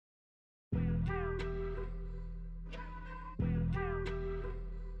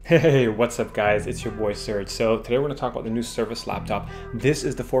Hey, what's up guys? It's your boy Serge. So today we're going to talk about the new Surface laptop. This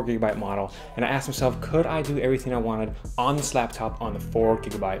is the 4GB model, and I asked myself, could I do everything I wanted on this laptop on the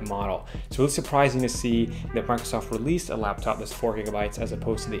 4GB model? It's really surprising to see that Microsoft released a laptop that's 4GB as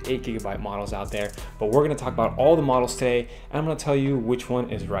opposed to the 8GB models out there. But we're going to talk about all the models today, and I'm going to tell you which one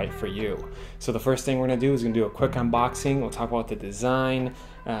is right for you. So the first thing we're going to do is do a quick unboxing. We'll talk about the design,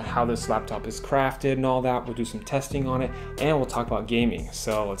 how this laptop is crafted and all that. We'll do some testing on it, and we'll talk about gaming.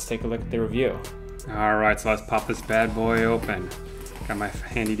 So let's take a look at the review. All right, so let's pop this bad boy open. Got my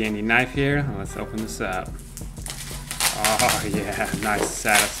handy dandy knife here. Let's open this up. Oh yeah, nice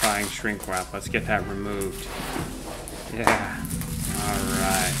satisfying shrink wrap. Let's get that removed. Yeah, all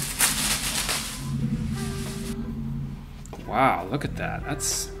right. Wow, look at that.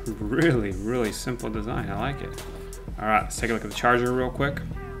 That's really simple design. I like it. All right, let's take a look at the charger real quick.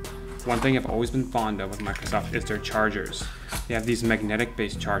 One thing I've always been fond of with Microsoft is their chargers. They have these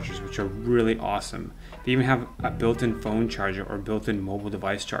magnetic-based chargers, which are really awesome. They even have a built-in phone charger or built-in mobile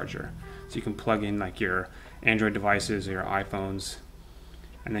device charger. So you can plug in like your Android devices or your iPhones.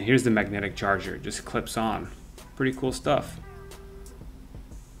 And then here's the magnetic charger. It just clips on. Pretty cool stuff.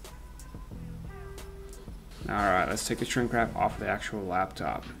 All right, let's take the shrink wrap off the actual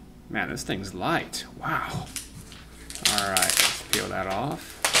laptop. Man, this thing's light. Wow. All right, let's peel that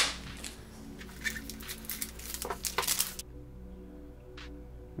off.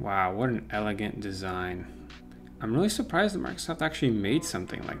 Wow, what an elegant design. I'm really surprised that Microsoft actually made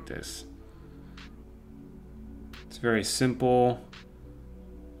something like this. It's very simple.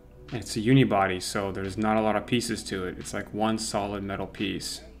 It's a unibody, so there's not a lot of pieces to it. It's like one solid metal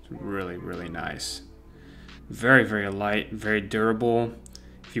piece. It's really nice. Very light, very durable.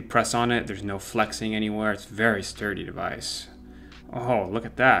 If you press on it, there's no flexing anywhere. It's a very sturdy device. Oh, look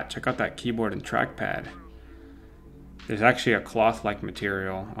at that. Check out that keyboard and trackpad. There's actually a cloth-like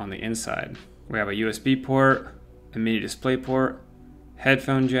material on the inside. We have a USB port, a mini display port,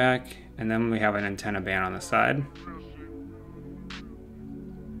 headphone jack, and then we have an antenna band on the side.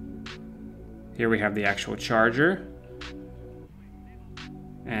 Here we have the actual charger.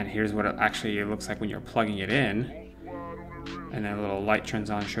 And here's what it actually looks like when you're plugging it in. And then a little light turns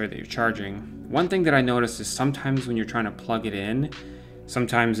on to show you that you're charging. One thing that I noticed is sometimes when you're trying to plug it in,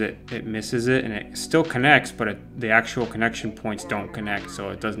 sometimes it misses it and it still connects, but the actual connection points don't connect, so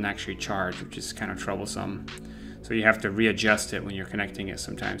it doesn't actually charge, which is kind of troublesome. So you have to readjust it when you're connecting it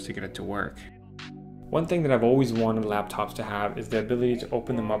sometimes to get it to work. One thing that I've always wanted laptops to have is the ability to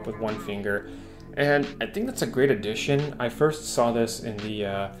open them up with one finger. And I think that's a great addition. I first saw this in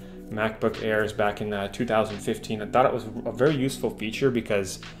the MacBook Airs back in 2015. I thought it was a very useful feature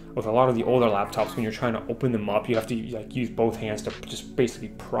because with a lot of the older laptops, when you're trying to open them up, you have to use both hands to just basically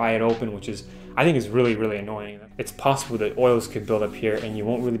pry it open, which is, I think, is really annoying. It's possible that oils could build up here and you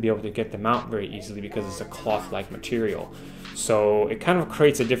won't really be able to get them out very easily because it's a cloth-like material. So it kind of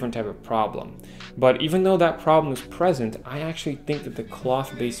creates a different type of problem. But even though that problem is present, I actually think that the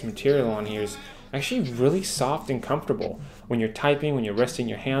cloth-based material on here is actually really soft and comfortable. When you're typing, when you're resting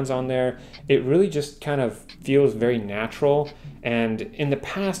your hands on there, it really just kind of feels very natural. And in the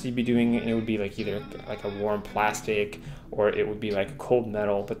past, you'd be doing it, and it would be like either like a warm plastic or it would be like a cold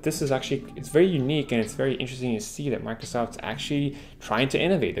metal. But this is actually, it's very unique, and it's very interesting to see that Microsoft's actually trying to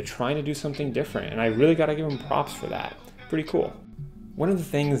innovate. They're trying to do something different, and I really got to give them props for that. Pretty cool. One of the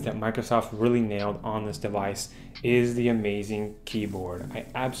things that Microsoft really nailed on this device is the amazing keyboard. I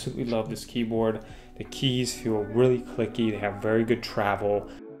absolutely love this keyboard. The keys feel really clicky. They have very good travel.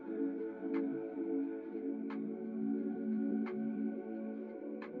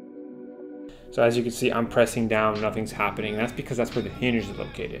 So as you can see, I'm pressing down, nothing's happening. That's because that's where the hinge is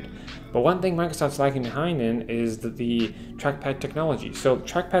located. But one thing Microsoft's lagging behind in is the trackpad technology. So the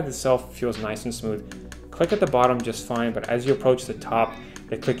trackpad itself feels nice and smooth. Click at the bottom just fine, but as you approach the top,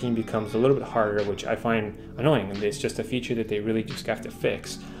 the clicking becomes a little bit harder, which I find annoying, and it's just a feature that they really just have to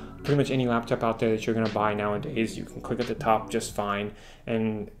fix. Pretty much any laptop out there that you're going to buy nowadays, you can click at the top just fine,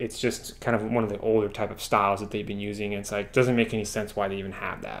 and it's just kind of one of the older type of styles that they've been using, and it's like, doesn't make any sense why they even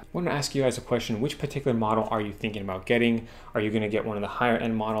have that. I want to ask you guys a question. Which particular model are you thinking about getting? Are you going to get one of the higher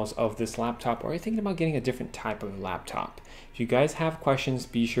end models of this laptop, or are you thinking about getting a different type of laptop? If you guys have questions,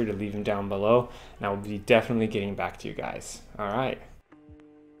 be sure to leave them down below, and I will be definitely getting back to you guys. All right.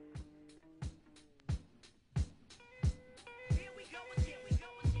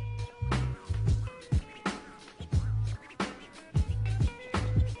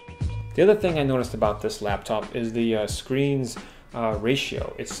 The other thing I noticed about this laptop is the screen's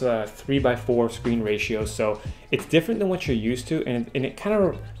ratio. It's a 3:4 screen ratio, so it's different than what you're used to, and it kind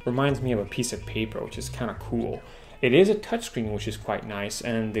of reminds me of a piece of paper, which is kind of cool. It is a touchscreen, which is quite nice,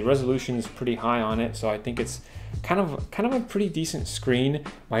 and the resolution is pretty high on it, so I think it's kind of a pretty decent screen.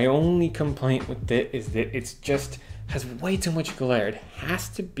 My only complaint with it is that it's just has way too much glare. It has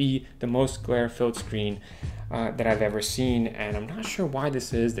to be the most glare-filled screen that I've ever seen, and I'm not sure why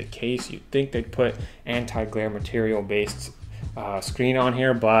this is the case. You'd think they'd put anti-glare material-based screen on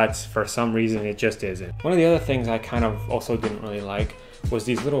here, but for some reason it just isn't. One of the other things I kind of also didn't really like was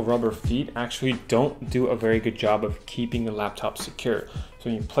these little rubber feet actually don't do a very good job of keeping the laptop secure. So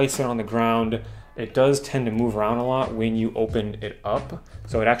when you place it on the ground, it does tend to move around a lot when you open it up.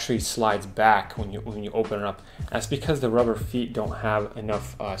 So it actually slides back when you open it up. That's because the rubber feet don't have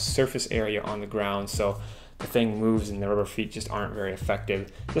enough surface area on the ground. So the thing moves and the rubber feet just aren't very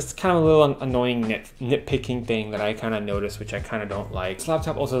effective. Just kind of a little annoying nitpicking thing that I kind of noticed, which I kind of don't like. This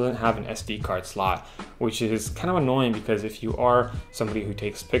laptop also doesn't have an SD card slot, which is kind of annoying because if you are somebody who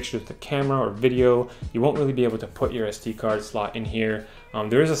takes pictures with the camera or video, you won't really be able to put your SD card slot in here.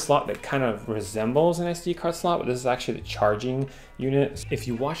 There is a slot that kind of resembles an SD card slot, but this is actually the charging unit. If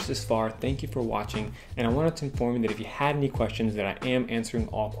you watched this far, thank you for watching, and I wanted to inform you that if you had any questions, that I am answering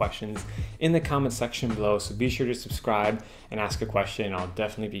all questions in the comment section below, so be sure to subscribe and ask a question, and I'll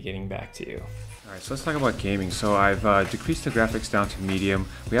definitely be getting back to you. Alright, so let's talk about gaming. So I've decreased the graphics down to medium.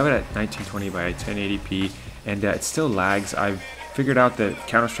 We have it at 1920 by 1080p, and it still lags. I've figured out that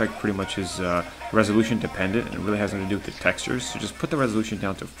Counter-Strike pretty much is resolution dependent, and it really has nothing to do with the textures. So just put the resolution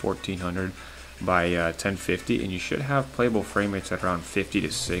down to 1400 by 1050, and you should have playable frame rates at around 50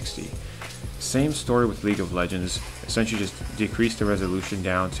 to 60. Same story with League of Legends. Essentially just decrease the resolution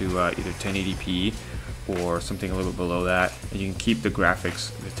down to either 1080p or something a little bit below that, and you can keep the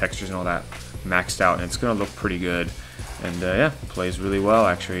graphics, the textures and all that maxed out, and it's going to look pretty good. And yeah, plays really well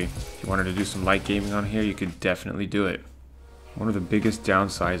actually. If you wanted to do some light gaming on here, you could definitely do it. One of the biggest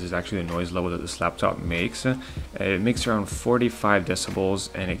downsides is actually the noise level that this laptop makes. It makes around 45 decibels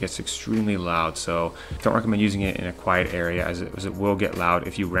and it gets extremely loud, so don't recommend using it in a quiet area as it will get loud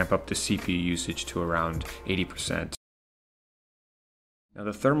if you ramp up the CPU usage to around 80%. Now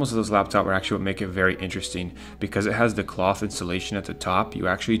the thermals of this laptop are actually what make it very interesting. Because it has the cloth insulation at the top, you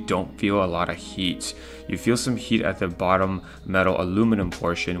actually don't feel a lot of heat. You feel some heat at the bottom metal aluminum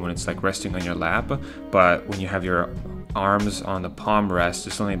portion when it's like resting on your lap, but when you have your arms on the palm rest,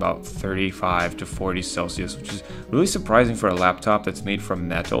 it's only about 35 to 40 Celsius, which is really surprising for a laptop that's made from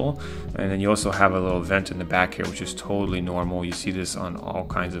metal. And then you also have a little vent in the back here, which is totally normal. You see this on all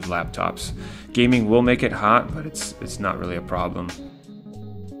kinds of laptops. Gaming will make it hot, but it's not really a problem.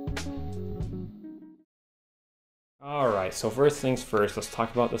 Alright, so first things first, let's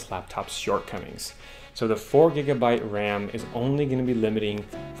talk about this laptop's shortcomings. So the 4GB RAM is only going to be limiting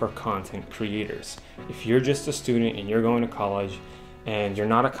for content creators. If you're just a student and you're going to college and you're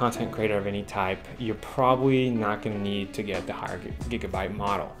not a content creator of any type, you're probably not going to need to get the higher gigabyte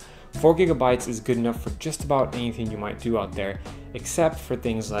model. 4GB is good enough for just about anything you might do out there, except for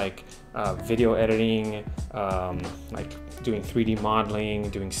things like video editing, like doing 3D modeling,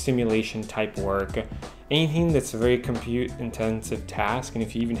 doing simulation type work, anything that's a very compute intensive task. And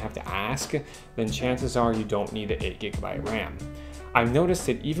if you even have to ask, then chances are you don't need the 8GB RAM. I've noticed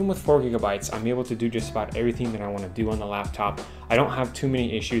that even with 4GB, I'm able to do just about everything that I want to do on the laptop. I don't have too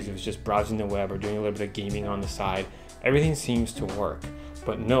many issues with just browsing the web or doing a little bit of gaming on the side. Everything seems to work.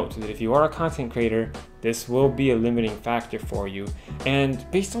 But note that if you are a content creator, this will be a limiting factor for you. And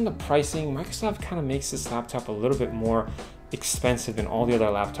based on the pricing, Microsoft kind of makes this laptop a little bit more expensive than all the other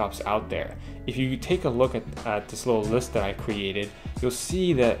laptops out there. If you take a look at this little list that I created, you'll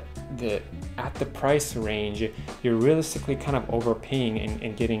see that at the price range, you're realistically kind of overpaying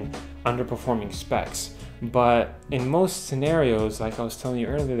and getting underperforming specs. But in most scenarios, like I was telling you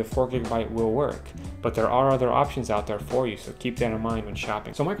earlier, the 4GB will work. But there are other options out there for you, so keep that in mind when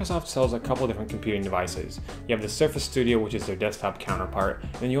shopping. So Microsoft sells a couple different computing devices. You have the Surface Studio, which is their desktop counterpart,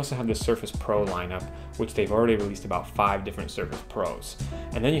 and then you also have the Surface Pro lineup, which they've already released about 5 different Surface Pros.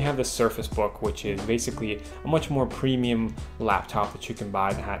 And then you have the Surface Book, which is basically a much more premium laptop that you can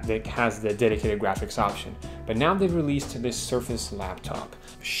buy that has the dedicated graphics option. But now they've released this Surface laptop,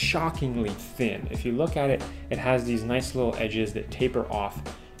 shockingly thin. If you look at it, it has these nice little edges that taper off,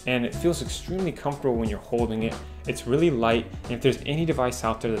 and it feels extremely comfortable when you're holding it. It's really light, and if there's any device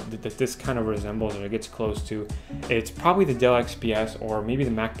out there that this kind of resembles or gets close to, it's probably the Dell XPS or maybe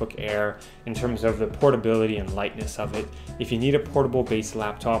the MacBook Air in terms of the portability and lightness of it. If you need a portable based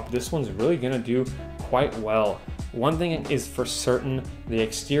laptop, this one's really gonna do quite well. One thing is for certain, the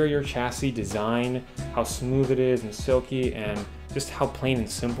exterior chassis design, how smooth it is and silky, and just how plain and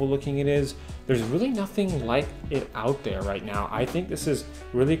simple looking it is, there's really nothing like it out there right now. I think this is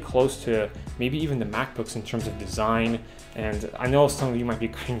really close to maybe even the MacBooks in terms of design. And I know some of you might be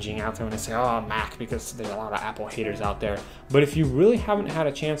cringing out there when they say, oh, Mac, because there's a lot of Apple haters out there. But if you really haven't had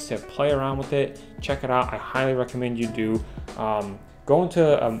a chance to play around with it, check it out. I highly recommend you do. Go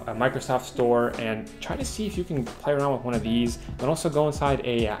into a Microsoft store and try to see if you can play around with one of these, and also go inside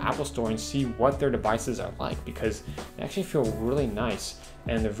a Apple store and see what their devices are like, because they actually feel really nice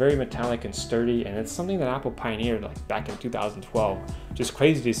and they're very metallic and sturdy, and it's something that Apple pioneered like back in 2012. Just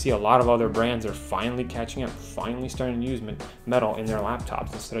crazy to see a lot of other brands are finally catching up, finally starting to use metal in their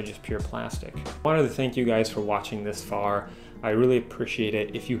laptops instead of just pure plastic. I wanted to thank you guys for watching this far. I really appreciate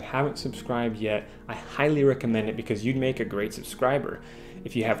it. If you haven't subscribed yet, I highly recommend it because you'd make a great subscriber.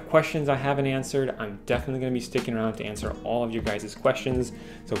 If you have questions I haven't answered, I'm definitely going to be sticking around to answer all of your guys' questions.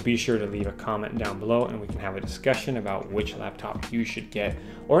 So be sure to leave a comment down below and we can have a discussion about which laptop you should get,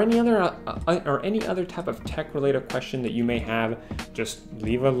 or any other type of tech related question that you may have. Just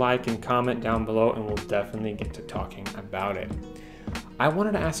leave a like and comment down below and we'll definitely get to talking about it. I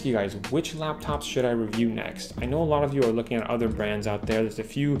wanted to ask you guys, which laptops should I review next? I know a lot of you are looking at other brands out there. There's a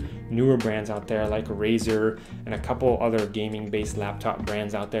few newer brands out there like Razer and a couple other gaming-based laptop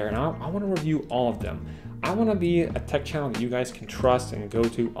brands out there, and I want to review all of them. I want to be a tech channel that you guys can trust and go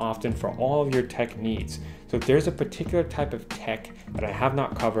to often for all of your tech needs. So if there's a particular type of tech that I have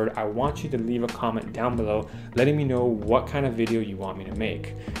not covered, I want you to leave a comment down below letting me know what kind of video you want me to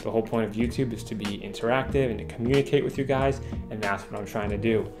make. The whole point of YouTube is to be interactive and to communicate with you guys, and that's what I'm trying to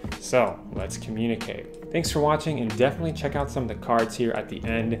do. So let's communicate. Thanks for watching, and definitely check out some of the cards here at the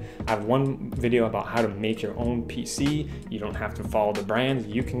end. I have one video about how to make your own PC. You don't have to follow the brands.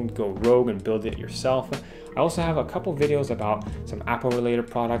 You can go rogue and build it yourself. I also have a couple videos about some Apple related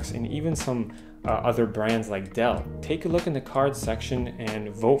products and even some other brands like Dell. Take a look in the cards section and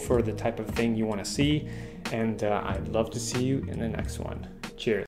vote for the type of thing you want to see, and I'd love to see you in the next one. Cheers.